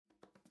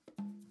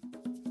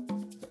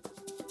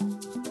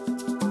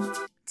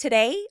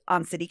Today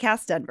on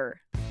CityCast Denver.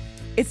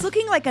 It's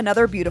looking like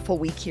another beautiful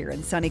week here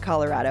in sunny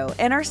Colorado,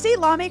 and our state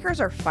lawmakers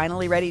are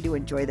finally ready to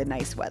enjoy the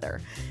nice weather.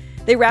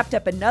 They wrapped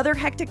up another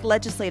hectic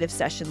legislative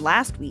session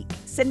last week,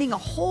 sending a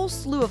whole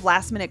slew of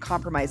last-minute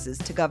compromises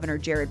to Governor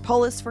Jared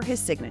Polis for his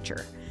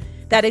signature.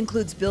 That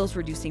includes bills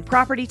reducing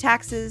property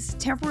taxes,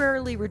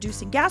 temporarily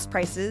reducing gas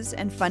prices,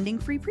 and funding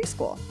free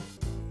preschool.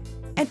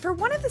 And for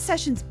one of the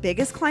session's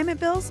biggest climate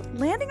bills,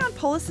 landing on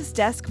Polis's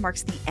desk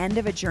marks the end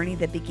of a journey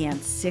that began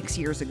 6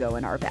 years ago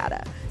in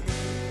Arvada.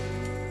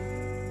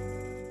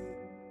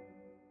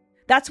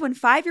 That's when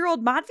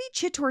 5-year-old Madhvi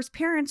Chittor's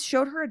parents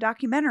showed her a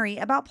documentary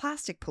about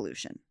plastic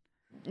pollution.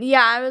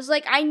 Yeah, I was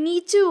like, I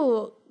need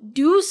to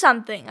do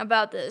something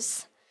about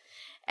this.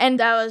 And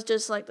that was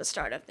just like the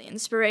start of the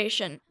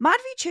inspiration.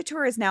 Madhvi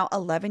Chittor is now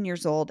 11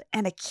 years old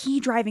and a key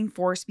driving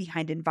force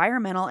behind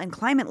environmental and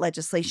climate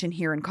legislation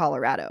here in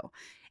Colorado,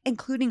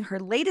 including her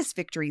latest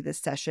victory this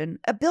session,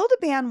 a bill to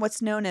ban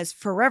what's known as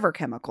forever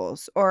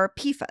chemicals, or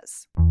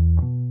PFAS.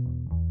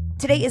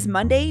 Today is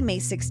Monday, May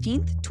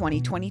 16th,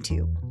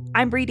 2022.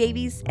 I'm Bree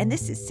Davies, and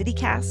this is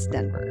CityCast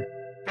Denver.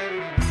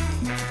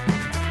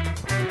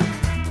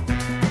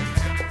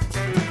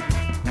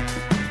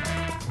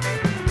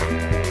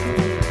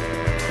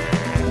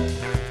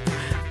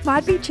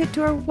 Madhvi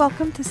Chittor,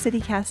 welcome to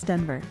CityCast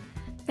Denver.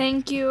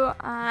 Thank you.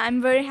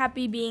 I'm very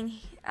happy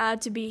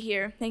to be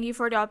here. Thank you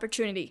for the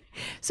opportunity.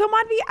 So,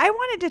 Madhvi, I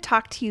wanted to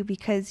talk to you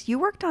because you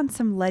worked on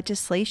some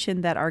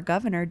legislation that our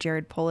governor,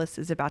 Jared Polis,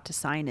 is about to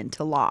sign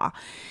into law.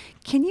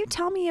 Can you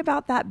tell me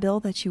about that bill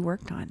that you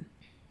worked on?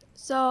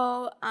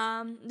 So,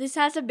 this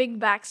has a big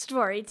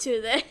backstory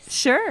to this.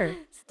 Sure.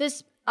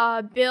 This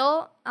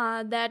bill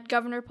that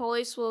Governor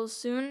Polis will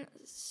soon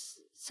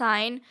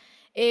sign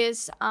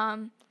is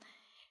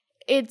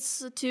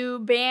it's to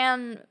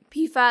ban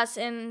PFAS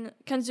in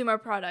consumer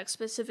products,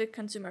 specific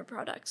consumer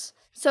products.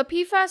 So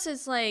PFAS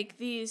is like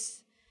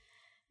these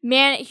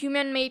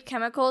human-made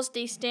chemicals.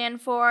 They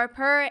stand for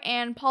per-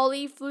 and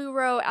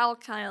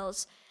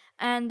polyfluoroalkyls,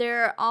 and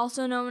they're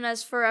also known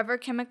as forever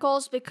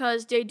chemicals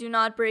because they do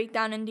not break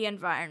down in the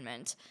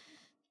environment.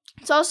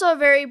 It's also a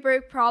very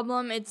big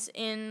problem. It's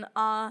in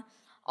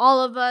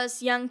all of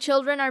us. Young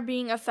children are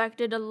being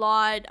affected a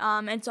lot.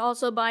 It's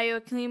also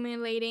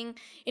bioaccumulating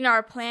in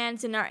our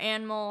plants, in our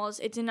animals.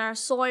 It's in our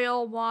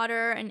soil,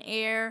 water, and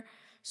air.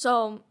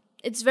 So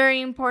it's very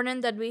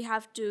important that we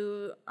have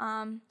to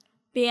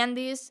ban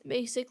these,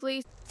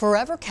 basically.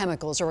 Forever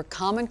chemicals are a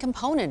common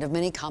component of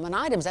many common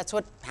items. That's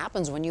what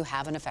happens when you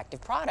have an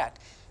effective product.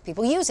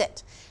 People use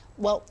it.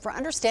 Well, for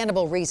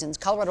understandable reasons,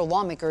 Colorado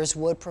lawmakers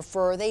would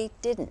prefer they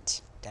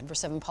didn't. Denver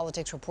 7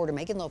 Politics reporter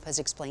Megan Lopez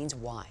explains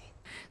why.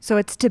 So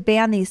it's to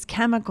ban these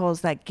chemicals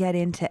that get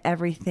into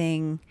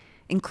everything,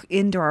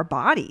 into our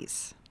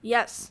bodies.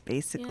 Yes.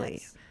 Basically.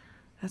 Yes.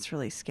 That's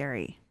really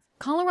scary.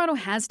 Colorado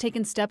has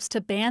taken steps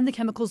to ban the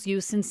chemicals'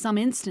 use in some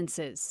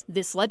instances.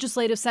 This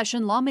legislative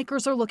session,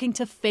 lawmakers are looking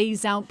to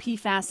phase out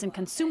PFAS in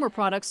consumer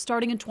products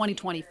starting in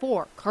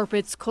 2024.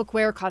 Carpets,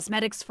 cookware,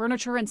 cosmetics,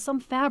 furniture, and some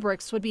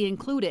fabrics would be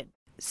included.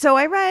 So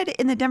I read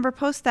in the Denver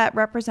Post that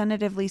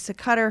Representative Lisa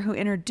Cutter, who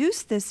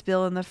introduced this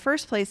bill in the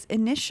first place,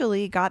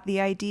 initially got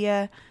the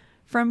idea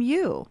from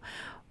you.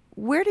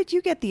 Where did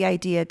you get the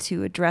idea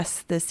to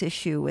address this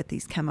issue with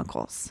these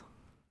chemicals?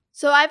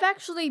 So I've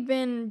actually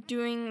been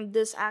doing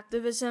this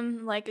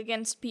activism like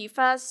against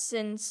PFAS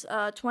since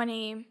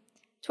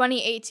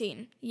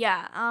 2018.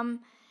 Yeah.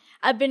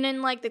 I've been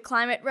in like the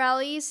climate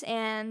rallies,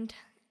 and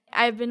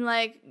I've been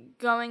like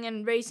going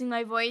and raising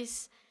my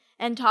voice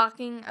and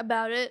talking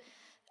about it.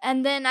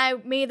 And then I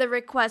made a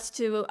request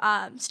to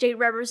State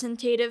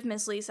Representative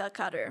Ms. Lisa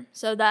Cutter.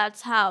 So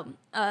that's how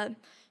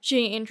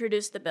she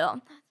introduced the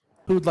bill.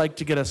 Who would like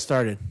to get us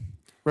started?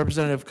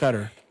 Representative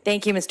Cutter.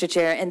 Thank you, Mr.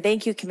 Chair, and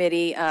thank you,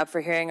 committee,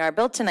 for hearing our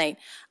bill tonight.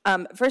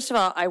 First of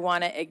all, I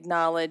want to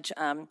acknowledge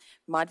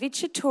Madhvi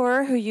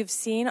Chittor, who you've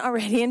seen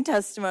already in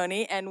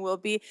testimony and will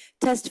be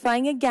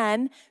testifying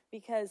again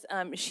because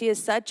she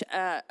is such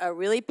a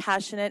really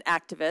passionate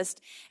activist.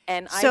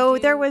 And so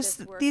there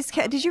was these.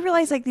 Did you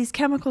realize like these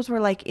chemicals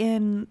were like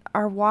in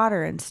our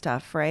water and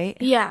stuff, right?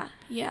 Yeah.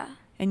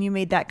 And you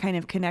made that kind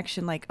of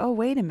connection, like, oh,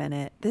 wait a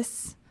minute,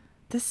 this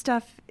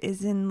stuff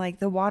is in like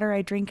the water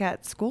I drink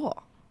at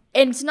school.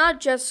 And it's not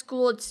just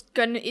school,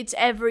 it's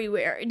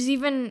everywhere. It's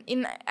even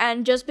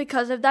and just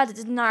because of that,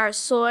 it's in our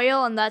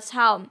soil, and that's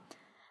how,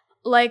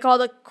 like, all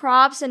the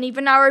crops and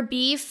even our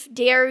beef,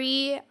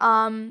 dairy,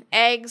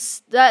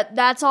 eggs,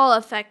 that's all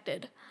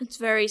affected. It's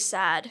very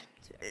sad.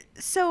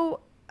 So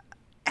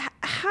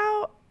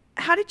how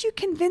did you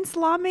convince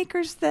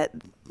lawmakers that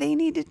they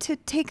needed to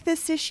take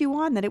this issue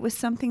on, that it was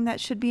something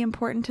that should be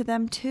important to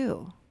them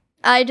too?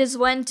 I just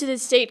went to the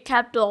state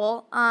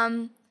capitol,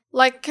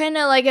 like kind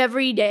of like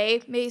every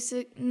day,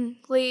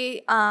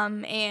 basically,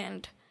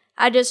 and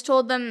I just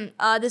told them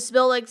this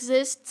bill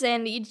exists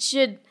and you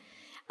should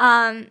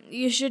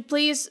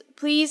please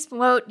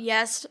vote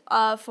yes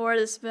for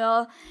this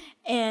bill.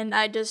 And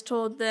I just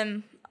told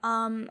them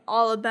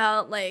all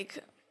about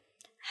like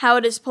how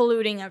it is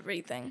polluting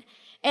everything.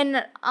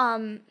 And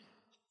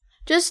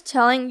Just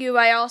telling you,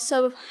 I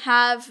also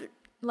have,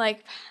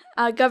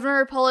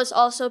 Governor Polis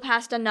also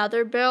passed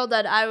another bill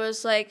that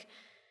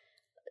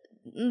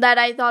that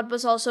I thought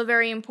was also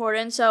very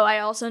important, so I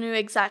also knew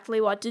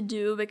exactly what to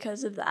do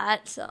because of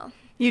that, so.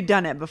 You'd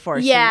done it before.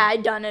 Yeah,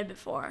 I'd done it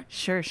before.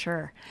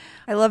 Sure.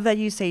 I love that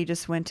you say you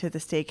just went to the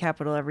state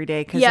capitol every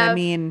day, because,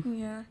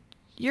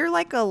 you're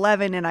like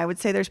 11, and I would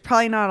say there's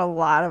probably not a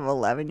lot of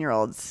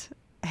 11-year-olds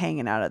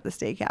hanging out at the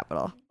state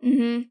capitol.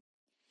 Mm-hmm.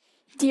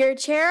 Dear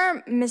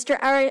Chair, Mr.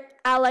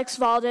 Alex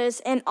Valdez,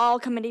 and all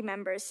committee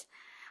members,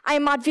 I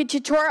am Madhvi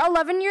Chitor,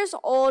 11 years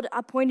old,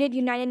 appointed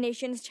United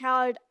Nations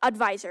Child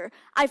Advisor.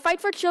 I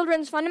fight for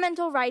children's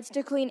fundamental rights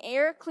to clean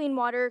air, clean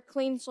water,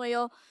 clean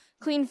soil,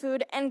 clean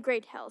food, and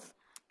great health.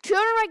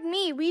 Children like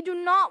me, we do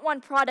not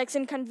want products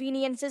and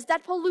conveniences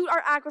that pollute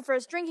our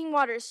aquifers, drinking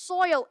water,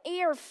 soil,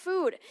 air,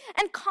 food,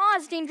 and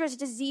cause dangerous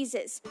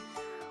diseases.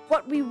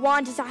 What we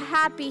want is a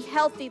happy,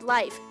 healthy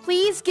life.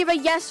 Please give a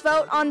yes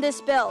vote on this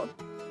bill.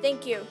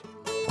 Thank you.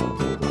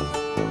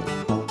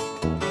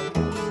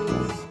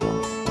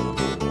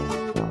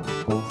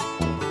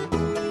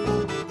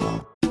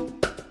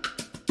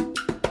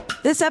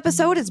 This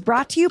episode is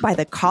brought to you by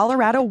the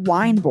Colorado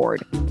Wine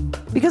Board.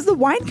 Because the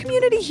wine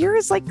community here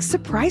is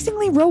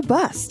surprisingly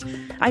robust.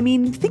 I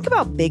mean, think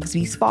about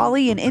Bigsby's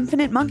Folly and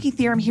Infinite Monkey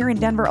Theorem here in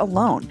Denver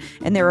alone.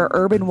 And there are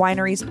urban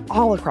wineries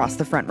all across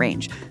the Front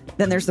Range.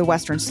 Then there's the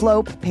Western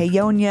Slope,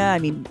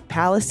 Paonia,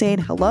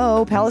 Palisade.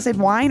 Hello, Palisade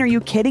wine? Are you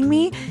kidding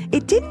me?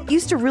 It didn't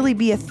used to really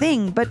be a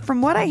thing, but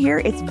from what I hear,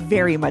 it's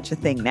very much a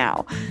thing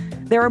now.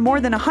 There are more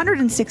than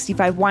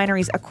 165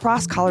 wineries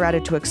across Colorado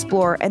to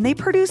explore, and they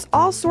produce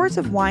all sorts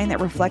of wine that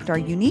reflect our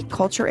unique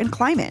culture and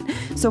climate.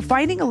 So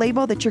finding a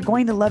label that you're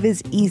going to love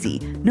is easy,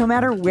 no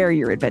matter where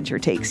your adventure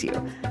takes you.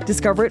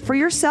 Discover it for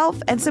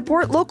yourself and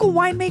support local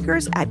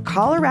winemakers at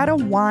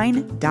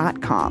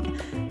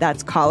coloradowine.com.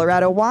 That's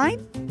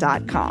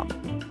coloradowine.com.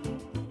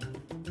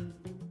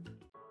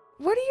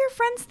 What do your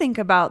friends think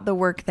about the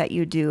work that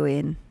you do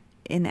in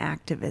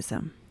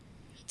activism?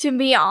 To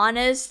be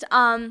honest,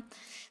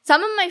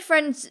 some of my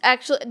friends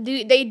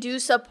actually do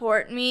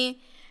support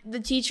me. The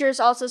teachers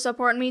also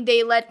support me.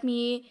 They let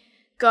me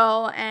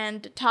go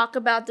and talk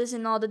about this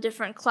in all the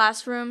different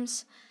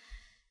classrooms.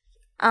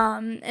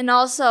 And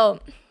also,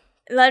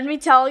 let me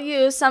tell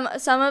you, some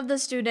of the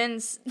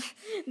students,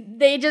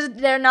 they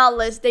don't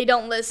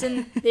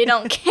listen, they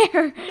don't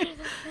care.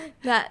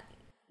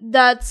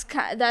 That's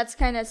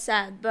kind of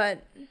sad,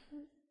 but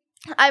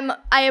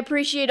I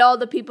appreciate all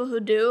the people who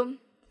do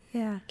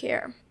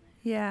care.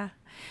 Yeah.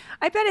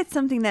 I bet it's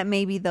something that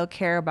maybe they'll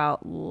care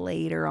about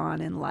later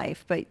on in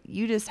life, but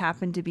you just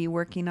happen to be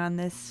working on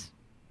this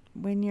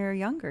when you're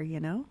younger,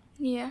 you know?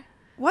 Yeah.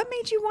 What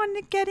made you want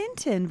to get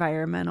into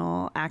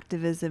environmental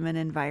activism and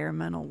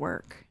environmental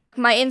work?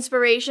 My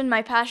inspiration,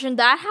 my passion,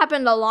 that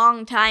happened a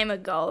long time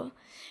ago.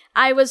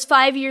 I was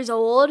 5 years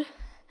old,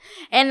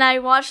 and I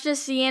watched a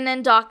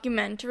CNN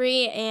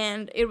documentary,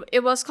 and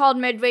it was called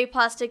Midway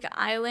Plastic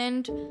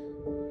Island.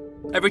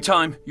 Every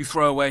time you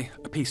throw away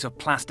a piece of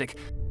plastic,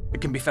 it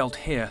can be felt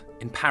here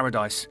in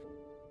paradise.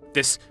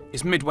 This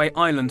is Midway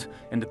Island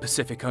in the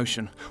Pacific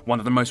Ocean, one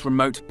of the most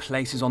remote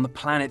places on the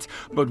planet,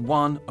 but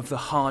one of the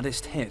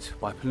hardest hit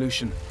by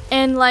pollution.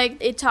 And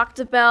it talked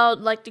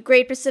about the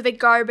Great Pacific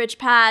Garbage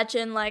Patch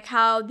and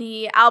how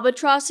the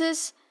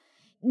albatrosses.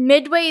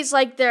 Midway is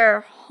their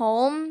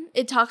home.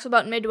 It talks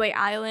about Midway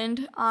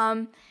Island.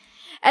 And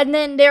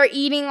then they're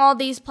eating all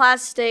these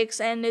plastics,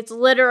 and it's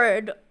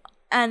littered,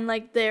 and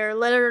they're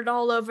littered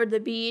all over the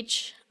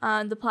beach,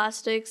 the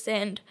plastics,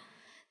 and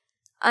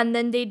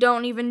then they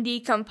don't even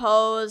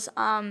decompose.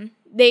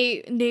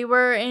 They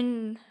were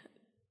in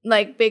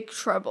big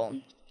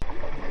trouble.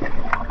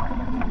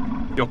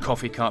 Your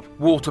coffee cup,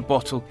 water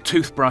bottle,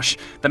 toothbrush,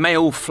 they may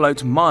all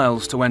float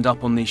miles to end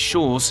up on these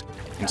shores,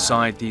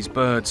 inside these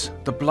birds,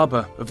 the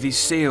blubber of these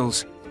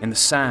seals, in the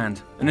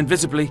sand, and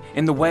invisibly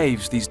in the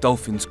waves these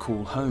dolphins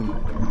call home.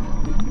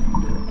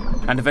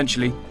 And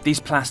eventually, these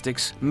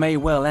plastics may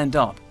well end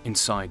up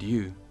inside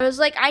you. I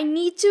was I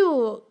need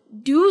to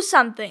do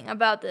something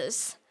about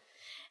this.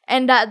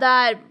 And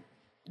that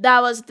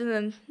was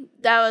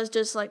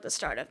just the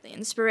start of the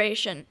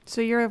inspiration.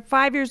 So you're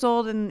 5 years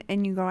old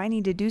and you go, I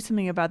need to do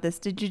something about this.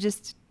 Did you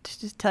just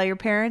tell your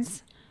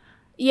parents?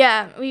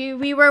 Yeah,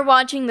 we were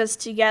watching this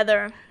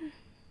together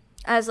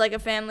as a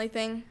family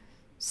thing.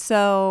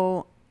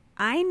 So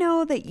I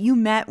know that you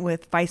met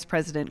with Vice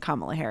President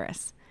Kamala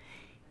Harris.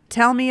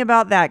 Tell me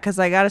about that, because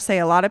I got to say,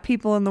 a lot of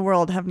people in the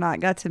world have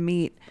not got to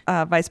meet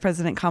Vice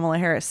President Kamala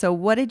Harris. So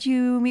what did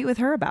you meet with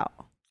her about?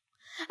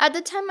 At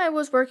the time, I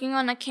was working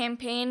on a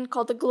campaign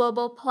called the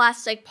Global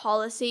Plastic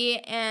Policy,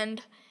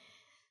 and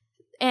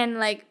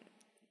I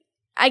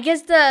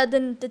guess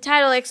the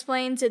title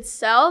explains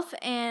itself,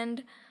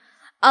 and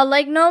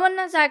no one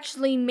has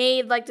actually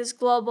made this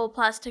global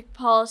plastic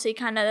policy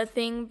kind of a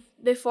thing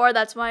before.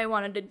 That's why I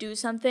wanted to do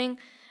something.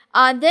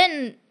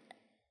 Then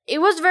it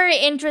was very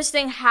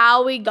interesting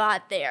how we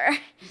got there.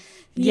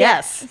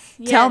 Yes.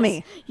 Tell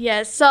me.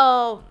 Yes.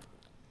 So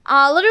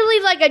literally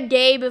a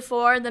day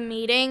before the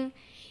meeting,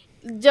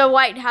 the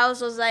White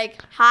House was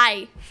like,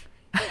 "Hi,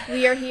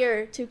 we are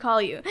here to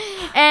call you,"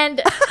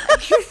 and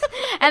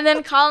and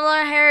then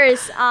Kamala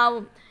Harris.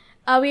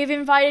 We've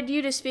invited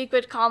you to speak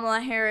with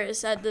Kamala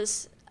Harris at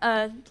this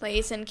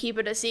place and keep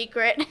it a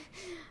secret.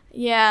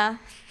 Yeah.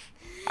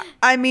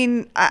 I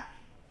mean, I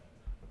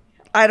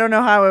don't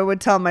know how I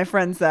would tell my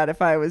friends that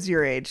if I was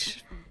your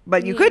age,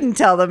 but you couldn't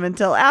tell them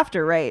until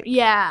after, right?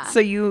 Yeah. So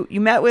you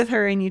met with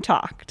her and you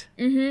talked.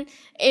 Mm-hmm.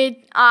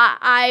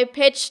 I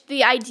pitched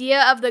the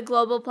idea of the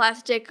global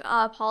plastic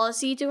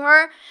policy to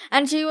her,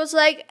 and she was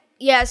like,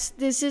 "Yes,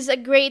 this is a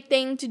great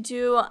thing to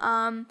do."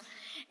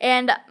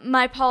 And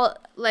my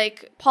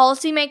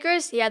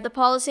policymakers, the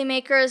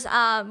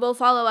policymakers will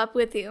follow up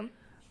with you.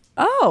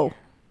 Oh,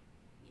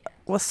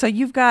 well, so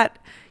you've got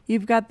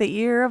the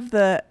ear of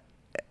the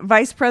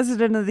Vice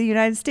President of the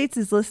United States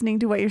is listening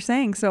to what you're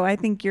saying, so I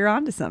think you're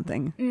onto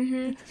something.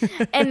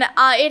 Mm-hmm. And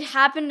it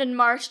happened in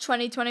March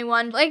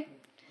 2021, like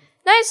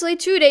nicely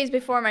 2 days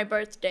before my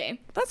birthday.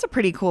 That's a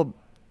pretty cool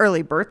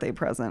early birthday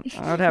present,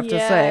 I would have to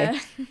say.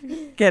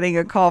 Getting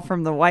a call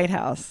from the White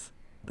House.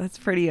 That's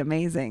pretty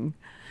amazing.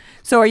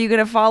 So are you going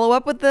to follow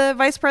up with the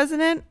Vice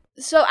President?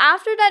 So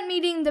after that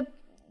meeting,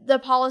 the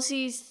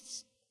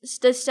policies,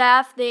 the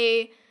staff,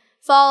 they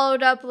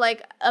followed up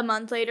like a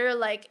month later,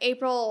 like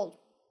April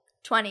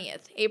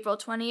 20th.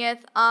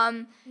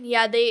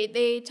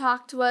 They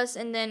talked to us,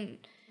 and then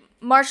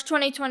March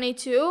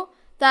 2022,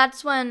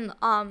 that's when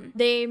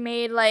they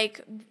made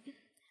like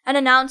an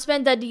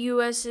announcement that the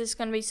U.S. is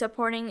going to be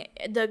supporting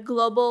the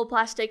Global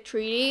Plastic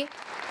Treaty.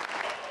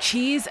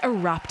 Cheers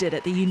erupted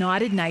at the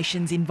United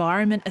Nations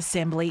Environment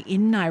Assembly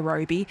in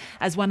Nairobi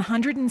as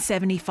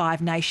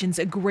 175 nations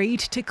agreed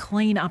to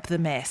clean up the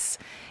mess.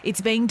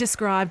 It's being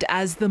described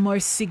as the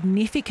most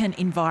significant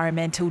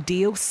environmental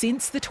deal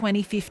since the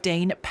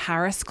 2015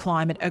 Paris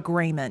Climate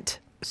Agreement.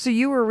 So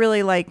you were really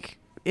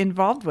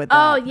involved with that?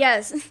 Oh,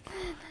 yes.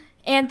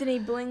 Anthony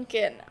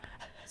Blinken,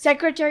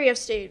 Secretary of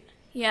State.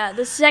 Yeah,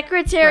 the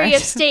Secretary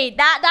of State.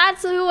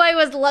 That's who I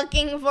was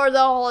looking for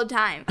the whole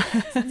time.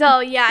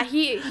 So yeah,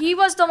 he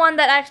was the one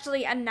that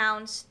actually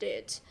announced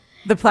it.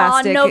 The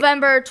plastic. On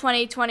November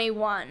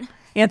 2021.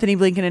 Anthony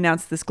Blinken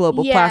announced this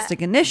global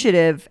plastic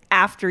initiative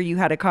after you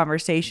had a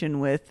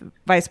conversation with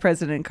Vice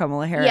President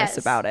Kamala Harris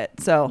about it.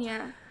 So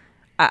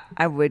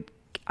I would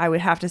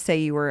have to say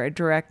you were a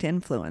direct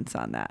influence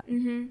on that.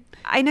 Mm-hmm.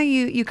 I know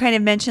you kind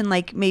of mentioned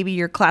maybe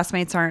your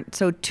classmates aren't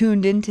so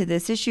tuned into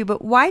this issue,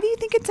 but why do you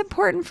think it's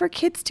important for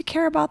kids to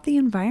care about the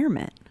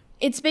environment?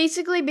 It's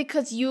basically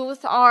because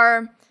youth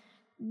are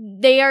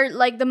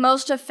the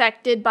most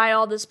affected by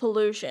all this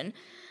pollution.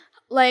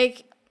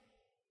 Like,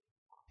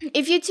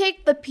 if you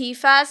take the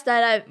PFAS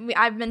that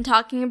I've been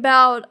talking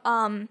about,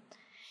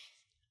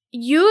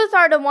 youth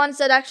are the ones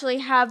that actually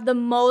have the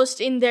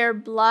most in their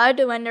blood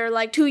when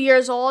they're 2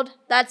 years old.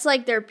 That's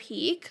their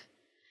peak.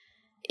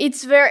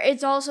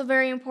 It's also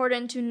very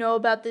important to know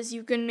about this.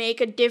 You can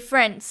make a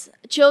difference.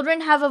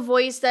 Children have a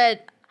voice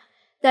that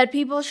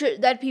people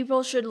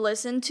should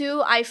listen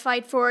to. I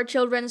fight for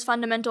children's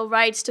fundamental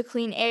rights to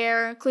clean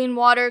air, clean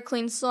water,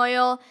 clean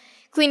soil,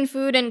 clean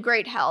food, and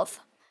great health.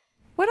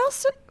 What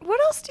else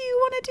do you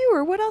want to do,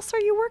 or what else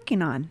are you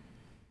working on?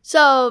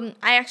 So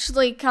I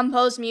actually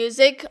compose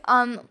music,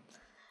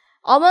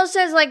 almost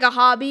as a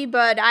hobby,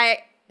 but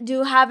I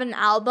do have an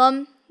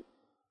album.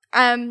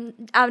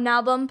 An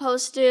album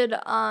posted,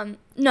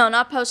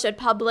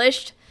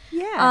 published.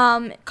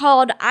 Yeah.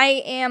 Called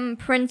I Am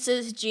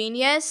Prince's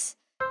Genius.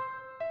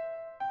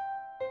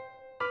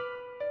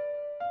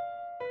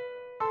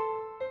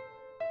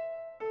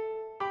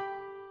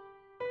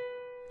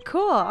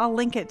 Cool. I'll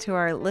link it to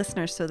our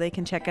listeners so they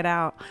can check it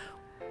out.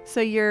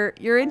 So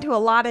you're into a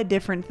lot of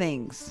different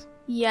things.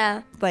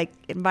 Yeah. Like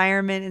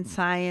environment and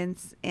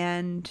science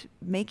and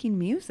making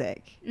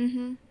music.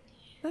 Mm-hmm.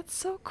 That's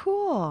so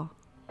cool.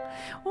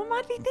 Well,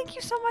 Madhvi, thank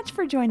you so much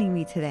for joining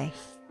me today.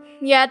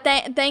 Yeah,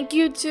 thank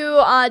you too.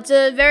 It's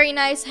very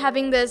nice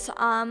having this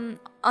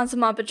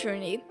awesome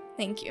opportunity.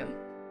 Thank you.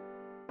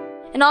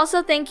 And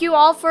also thank you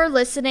all for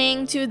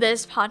listening to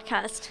this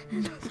podcast.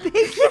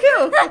 Thank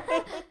you.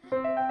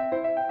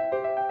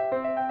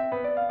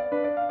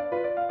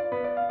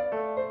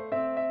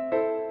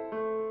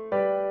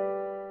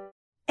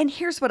 And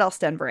here's what else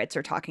Denverites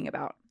are talking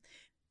about.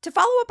 To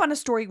follow up on a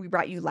story we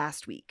brought you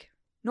last week,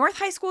 North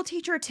High School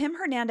teacher Tim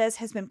Hernandez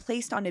has been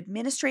placed on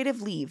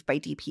administrative leave by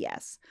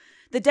DPS.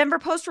 The Denver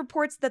Post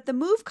reports that the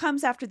move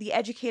comes after the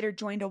educator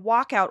joined a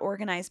walkout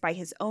organized by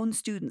his own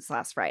students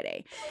last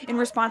Friday in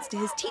response to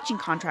his teaching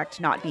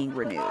contract not being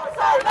renewed.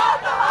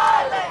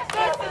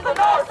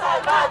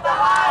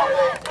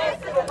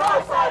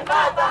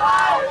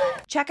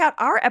 Check out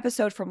our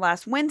episode from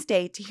last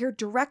Wednesday to hear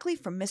directly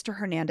from Mr.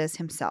 Hernandez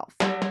himself.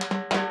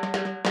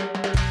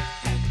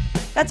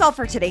 That's all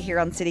for today here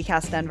on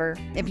CityCast Denver.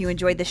 If you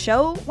enjoyed the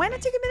show, why not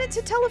take a minute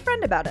to tell a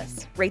friend about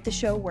us? Rate the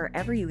show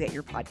wherever you get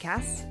your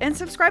podcasts, and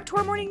subscribe to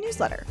our morning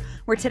newsletter,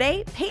 where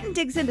today Peyton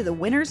digs into the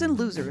winners and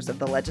losers of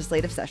the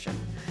legislative session.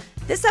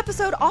 This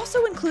episode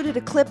also included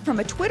a clip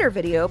from a Twitter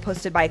video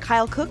posted by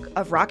Kyle Cook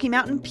of Rocky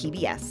Mountain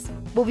PBS.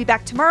 We'll be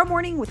back tomorrow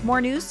morning with more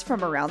news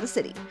from around the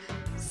city.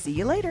 See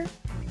you later.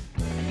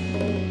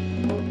 I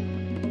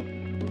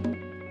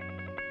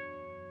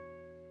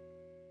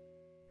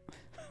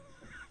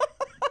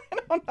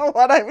don't know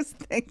what I was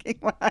thinking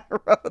when I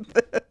wrote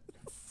this.